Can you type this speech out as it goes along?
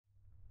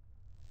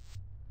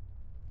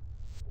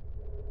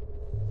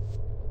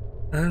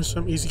Earn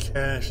some easy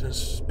cash and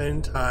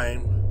spend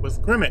time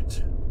with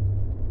Grimit.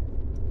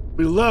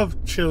 We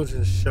love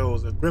children's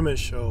shows. The Grimit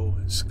Show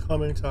is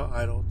coming to our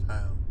idle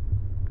town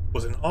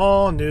with an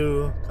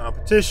all-new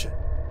competition.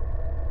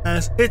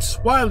 As it's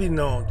widely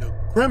known, the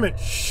Grimit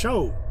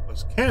Show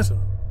was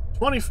canceled in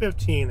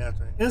 2015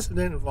 after an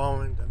incident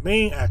involving the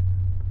main actor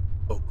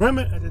of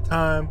Grimit at the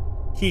time,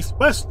 Keith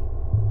Wesley.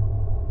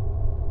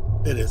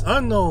 It is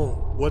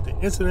unknown what the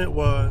incident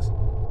was,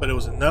 but it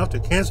was enough to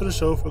cancel the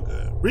show for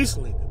good.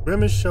 Recently, the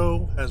Grimit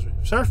Show has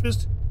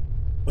resurfaced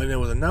when it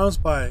was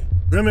announced by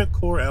Grimit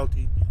Corp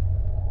Ltd.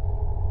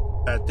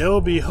 that they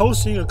will be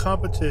hosting a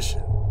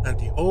competition at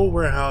the old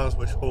warehouse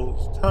which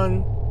holds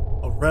tons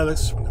of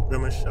relics from the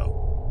Grimit Show.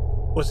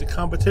 What's the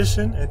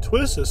competition and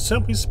twist is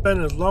simply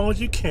spend as long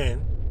as you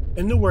can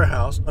in the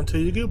warehouse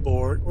until you get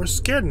bored or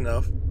scared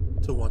enough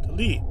to want to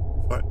leave.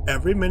 For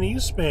every minute you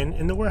spend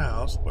in the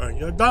warehouse will earn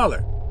you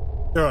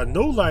 $1. There are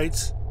no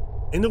lights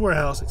in the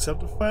warehouse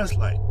except a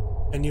flashlight,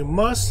 and you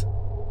must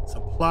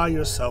supply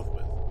yourself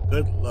with.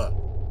 Good luck.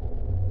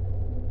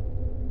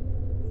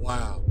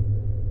 Wow.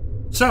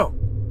 So,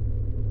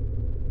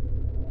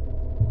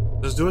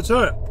 let's do it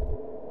to it.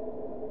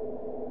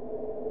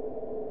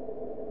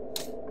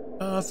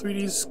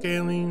 3D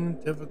scaling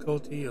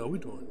difficulty. Are we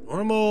doing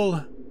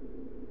normal?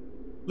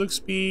 Look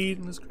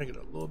speed. Let's crank it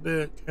up a little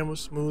bit. Camera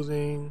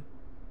smoothing.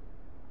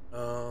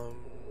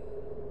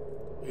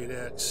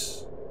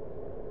 8x.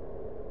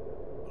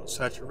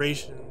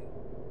 Saturation.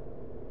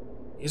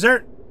 Yes,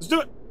 sir. Let's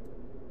do it.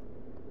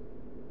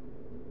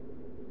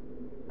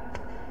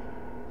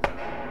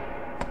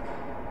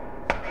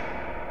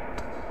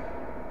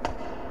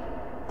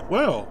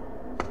 Well.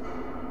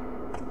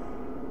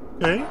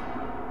 Okay.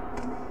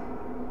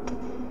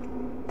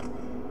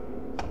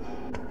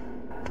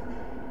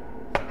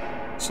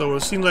 So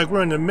it seems like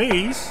we're in the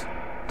maze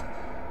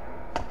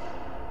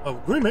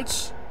of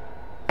Grimits.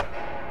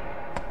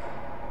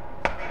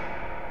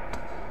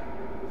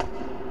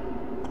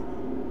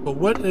 But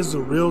what is the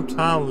real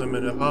time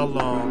limit of how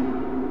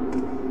long?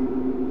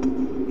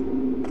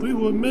 We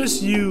will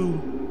miss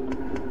you.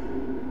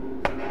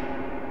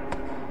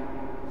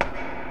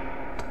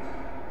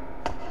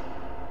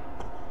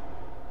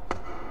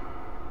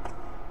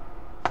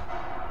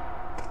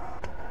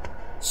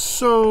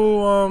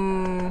 So,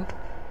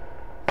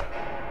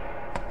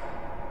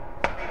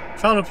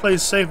 trying to play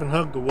safe and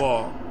hug the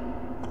wall.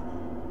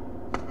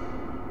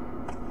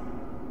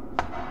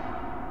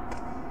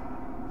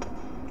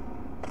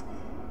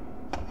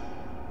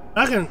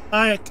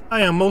 I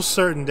am most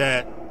certain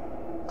that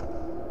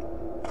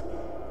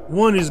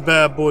one of these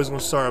bad boys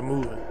gonna start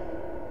moving.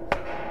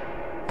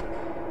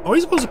 Are we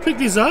supposed to pick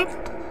these up?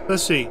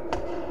 Let's see.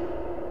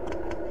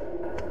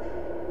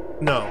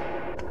 No.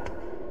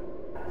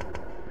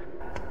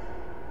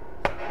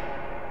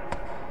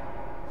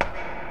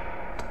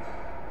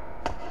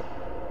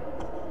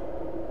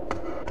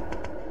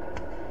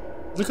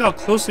 Look how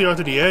close they are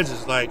to the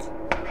edges. Like,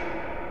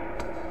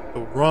 the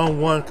wrong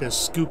one can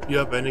scoop you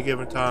up at any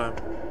given time.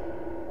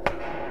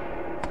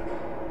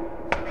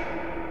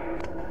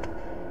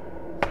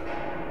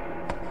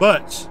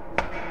 But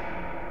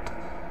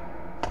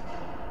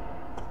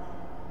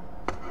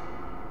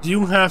do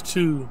you have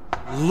to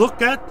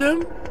look at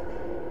them?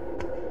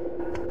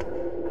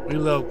 We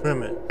love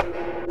Grimit.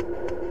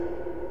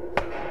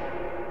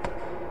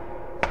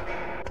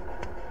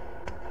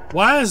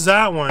 Why is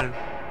that one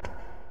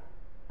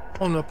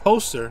on the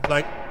poster,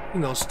 like, you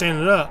know,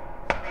 standing up,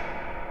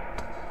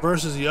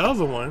 versus the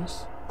other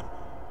ones?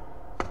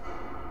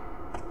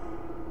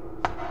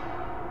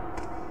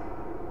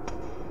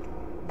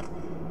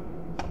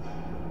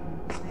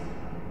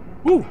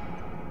 Woo!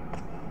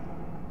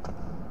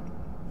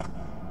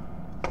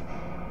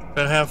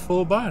 Gotta have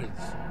full bodies.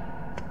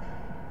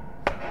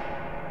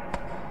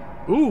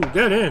 Ooh,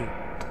 dead end.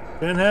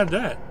 Can't have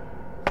that.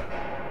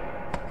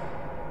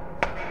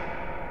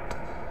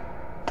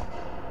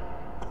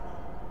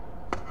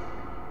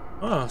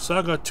 Oh, so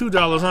I got $2,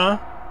 huh?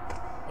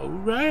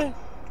 Alright.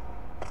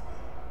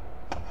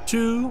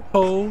 $2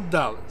 whole.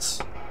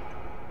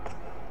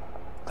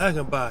 I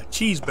can buy a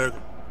cheeseburger.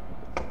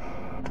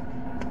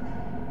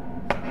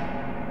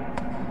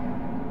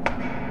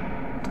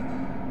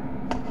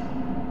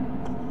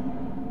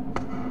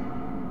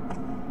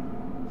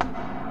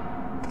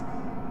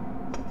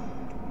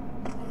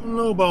 I don't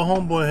know about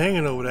homeboy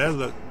hanging over there. That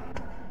look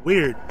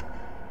weird.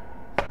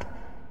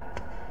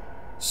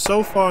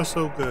 So far,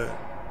 so good.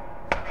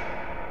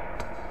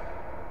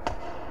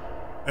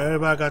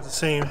 Everybody got the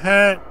same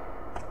hat,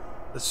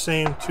 the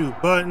same 2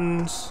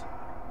 buttons.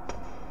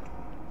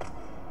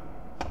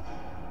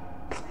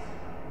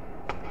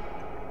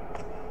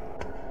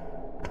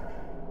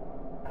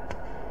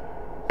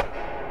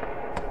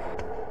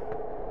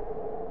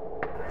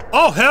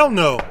 Oh, hell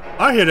no.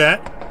 I hear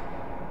that.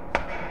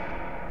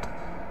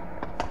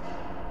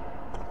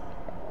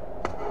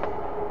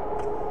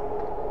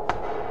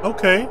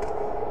 Okay.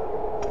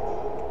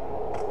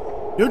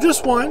 You're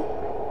just one.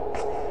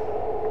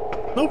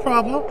 No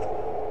problem.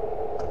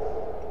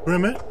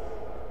 Grimit.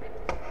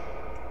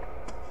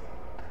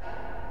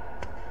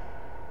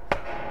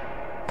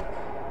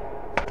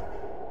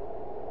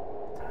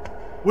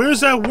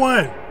 Where's that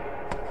one?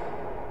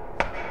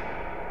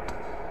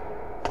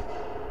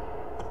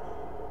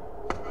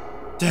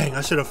 Dang,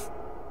 I should have.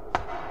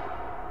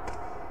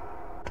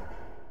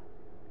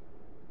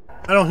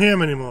 I don't hear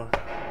him anymore.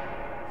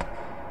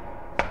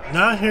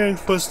 Not hearing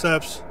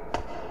footsteps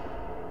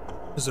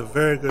is a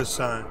very good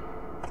sign.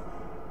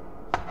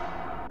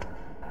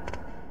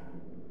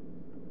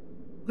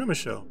 Grimit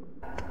Show.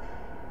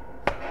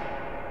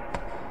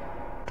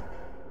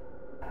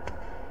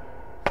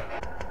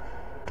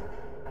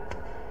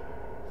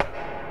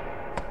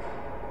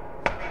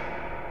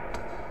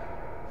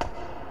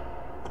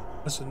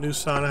 That's a new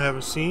sign I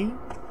haven't seen.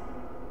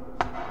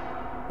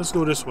 Let's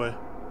go this way.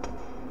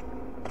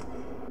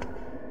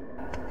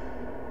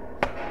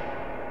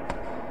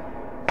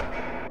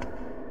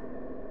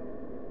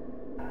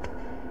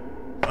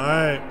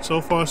 Alright,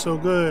 so far so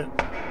good.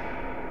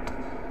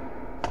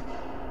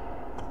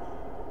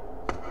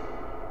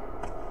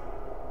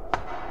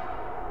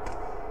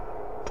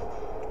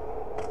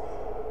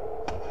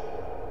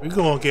 We're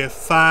gonna get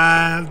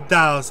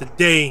 $5 a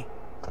day,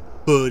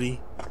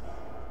 buddy.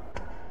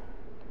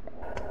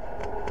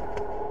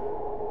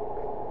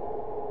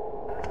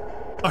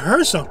 I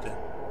heard something,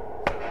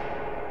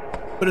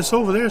 but it's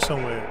over there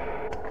somewhere.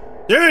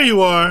 There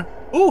you are.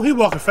 Oh, he's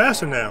walking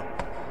faster now.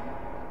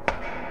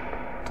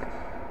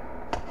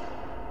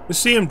 You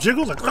see him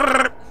jiggle like.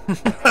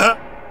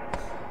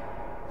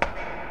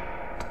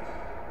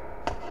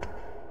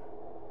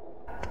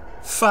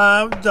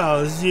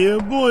 $5, yeah,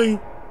 boy.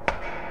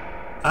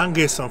 I can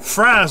get some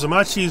fries on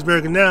my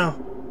cheeseburger now.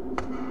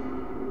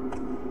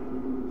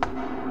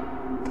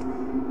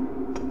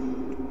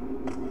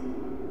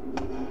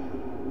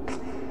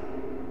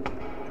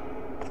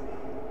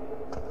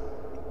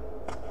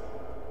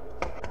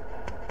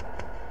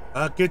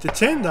 I get to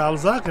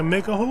 $10, I can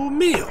make a whole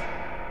meal.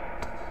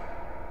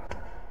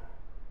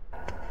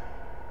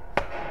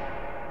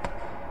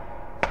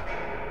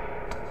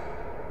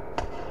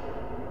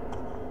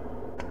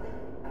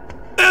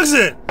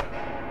 Exit!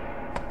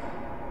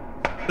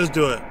 Let's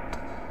do it.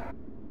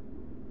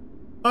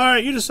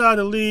 Alright, you decide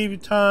to leave your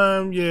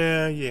time.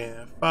 Yeah.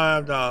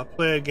 $5.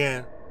 Play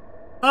again.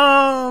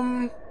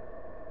 I'm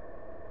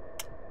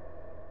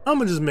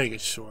gonna just make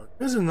it short.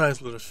 This is a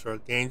nice little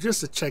short game just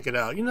to check it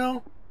out, you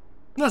know?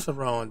 Nothing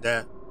wrong with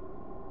that.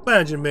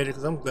 Glad you made it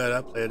because I'm glad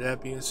I played.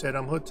 That being said,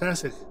 I'm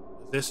HoodTastic.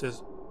 This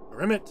is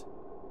Grimit,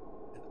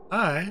 and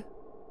I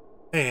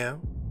am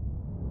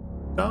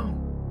gone.